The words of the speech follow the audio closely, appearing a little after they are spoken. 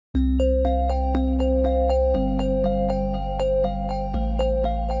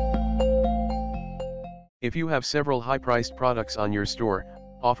If you have several high-priced products on your store,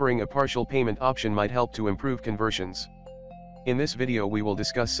 offering a partial payment option might help to improve conversions. In this video we will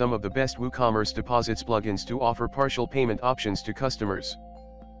discuss some of the best WooCommerce deposits plugins to offer partial payment options to customers.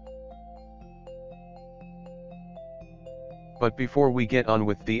 But before we get on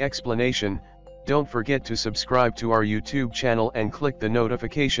with the explanation, don't forget to subscribe to our YouTube channel and click the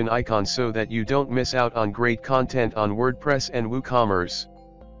notification icon so that you don't miss out on great content on WordPress and WooCommerce.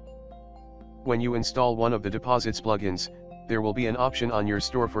 When you install one of the deposits plugins, there will be an option on your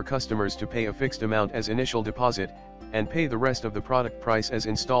store for customers to pay a fixed amount as initial deposit, and pay the rest of the product price as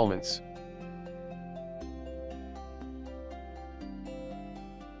installments.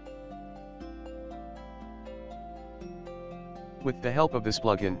 With the help of this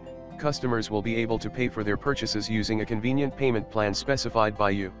plugin, customers will be able to pay for their purchases using a convenient payment plan specified by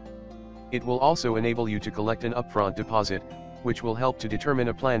you. It will also enable you to collect an upfront deposit, which will help to determine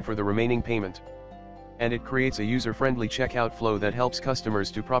a plan for the remaining payment. And it creates a user-friendly checkout flow that helps customers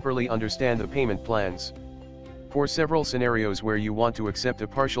to properly understand the payment plans. For several scenarios where you want to accept a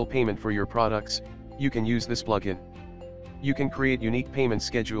partial payment for your products, you can use this plugin. You can create unique payment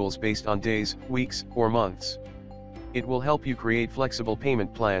schedules based on days, weeks, or months. It will help you create flexible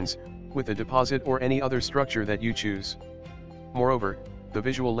payment plans, with a deposit or any other structure that you choose. Moreover, the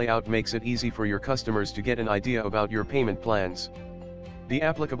visual layout makes it easy for your customers to get an idea about your payment plans. The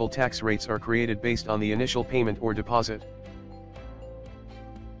applicable tax rates are created based on the initial payment or deposit.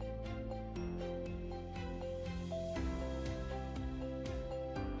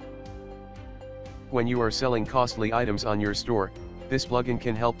 When you are selling costly items on your store, this plugin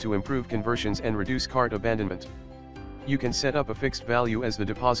can help to improve conversions and reduce cart abandonment. You can set up a fixed value as the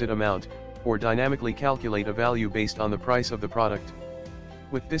deposit amount, or dynamically calculate a value based on the price of the product.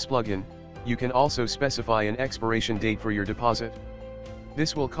 With this plugin, you can also specify an expiration date for your deposit.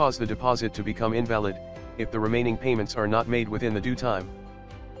 This will cause the deposit to become invalid, if the remaining payments are not made within the due time.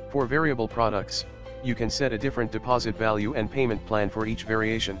 For variable products, you can set a different deposit value and payment plan for each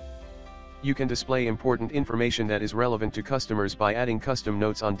variation. You can display important information that is relevant to customers by adding custom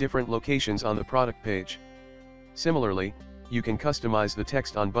notes on different locations on the product page. Similarly, you can customize the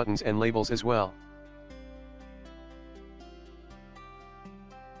text on buttons and labels as well.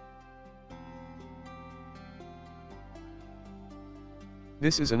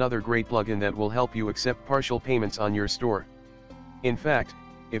 This is another great plugin that will help you accept partial payments on your store. In fact,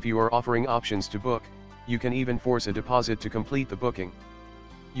 if you are offering options to book, you can even force a deposit to complete the booking.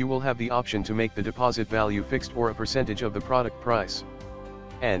 You will have the option to make the deposit value fixed or a percentage of the product price.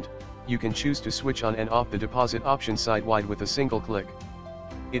 And, you can choose to switch on and off the deposit option side-wide with a single click.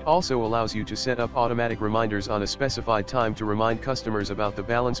 It also allows you to set up automatic reminders on a specified time to remind customers about the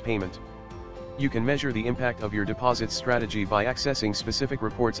balance payment. You can measure the impact of your deposit strategy by accessing specific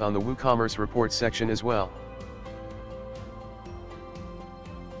reports on the WooCommerce reports section as well.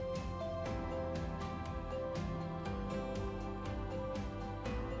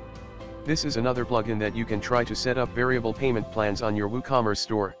 This is another plugin that you can try to set up variable payment plans on your WooCommerce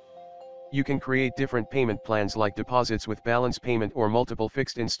store. You can create different payment plans like deposits with balance payment or multiple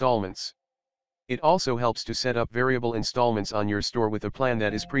fixed installments. It also helps to set up variable installments on your store with a plan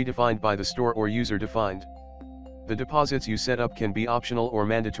that is predefined by the store or user-defined. The deposits you set up can be optional or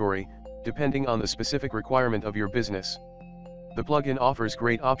mandatory, depending on the specific requirement of your business. The plugin offers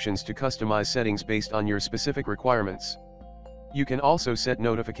great options to customize settings based on your specific requirements. You can also set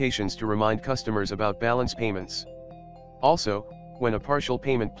notifications to remind customers about balance payments. Also, when a partial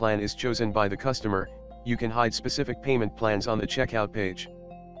payment plan is chosen by the customer, you can hide specific payment plans on the checkout page.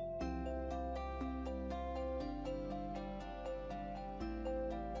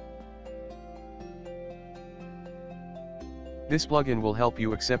 This plugin will help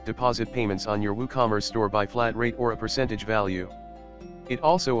you accept deposit payments on your WooCommerce store by flat rate or a percentage value. It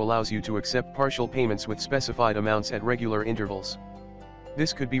also allows you to accept partial payments with specified amounts at regular intervals.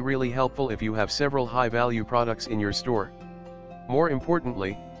 This could be really helpful if you have several high-value products in your store. More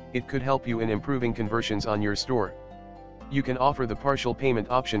importantly, it could help you in improving conversions on your store. You can offer the partial payment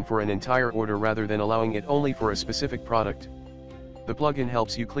option for an entire order rather than allowing it only for a specific product. The plugin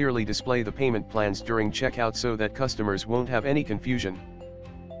helps you clearly display the payment plans during checkout so that customers won't have any confusion.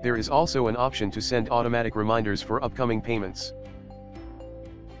 There is also an option to send automatic reminders for upcoming payments.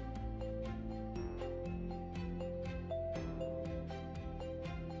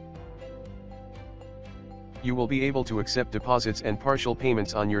 You will be able to accept deposits and partial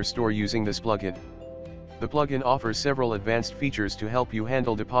payments on your store using this plugin. The plugin offers several advanced features to help you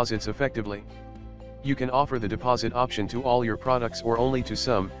handle deposits effectively. You can offer the deposit option to all your products or only to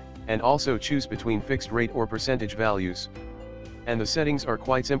some, and also choose between fixed rate or percentage values. And the settings are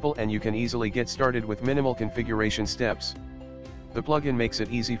quite simple and you can easily get started with minimal configuration steps. The plugin makes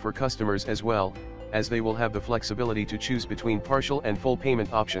it easy for customers as well, as they will have the flexibility to choose between partial and full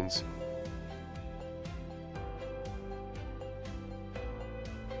payment options.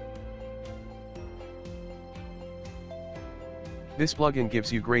 This plugin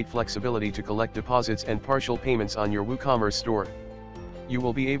gives you great flexibility to collect deposits and partial payments on your WooCommerce store. You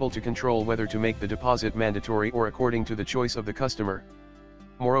will be able to control whether to make the deposit mandatory or according to the choice of the customer.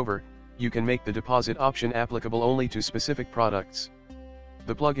 Moreover, you can make the deposit option applicable only to specific products.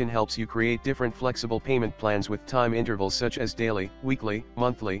 The plugin helps you create different flexible payment plans with time intervals such as daily, weekly,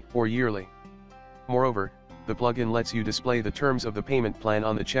 monthly, or yearly. Moreover, the plugin lets you display the terms of the payment plan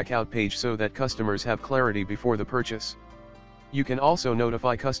on the checkout page so that customers have clarity before the purchase. You can also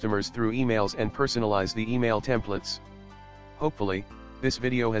notify customers through emails and personalize the email templates. Hopefully, this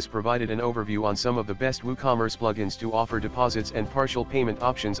video has provided an overview on some of the best WooCommerce plugins to offer deposits and partial payment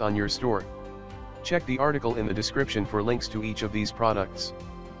options on your store. Check the article in the description for links to each of these products.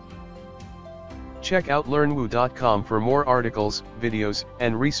 Check out learnwoo.com for more articles, videos,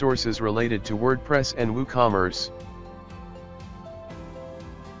 and resources related to WordPress and WooCommerce.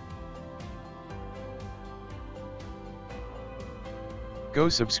 Go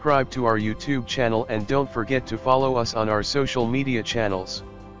subscribe to our YouTube channel and don't forget to follow us on our social media channels.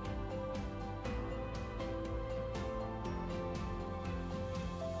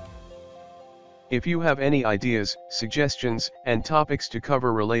 If you have any ideas, suggestions, and topics to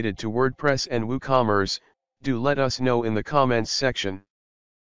cover related to WordPress and WooCommerce, do let us know in the comments section.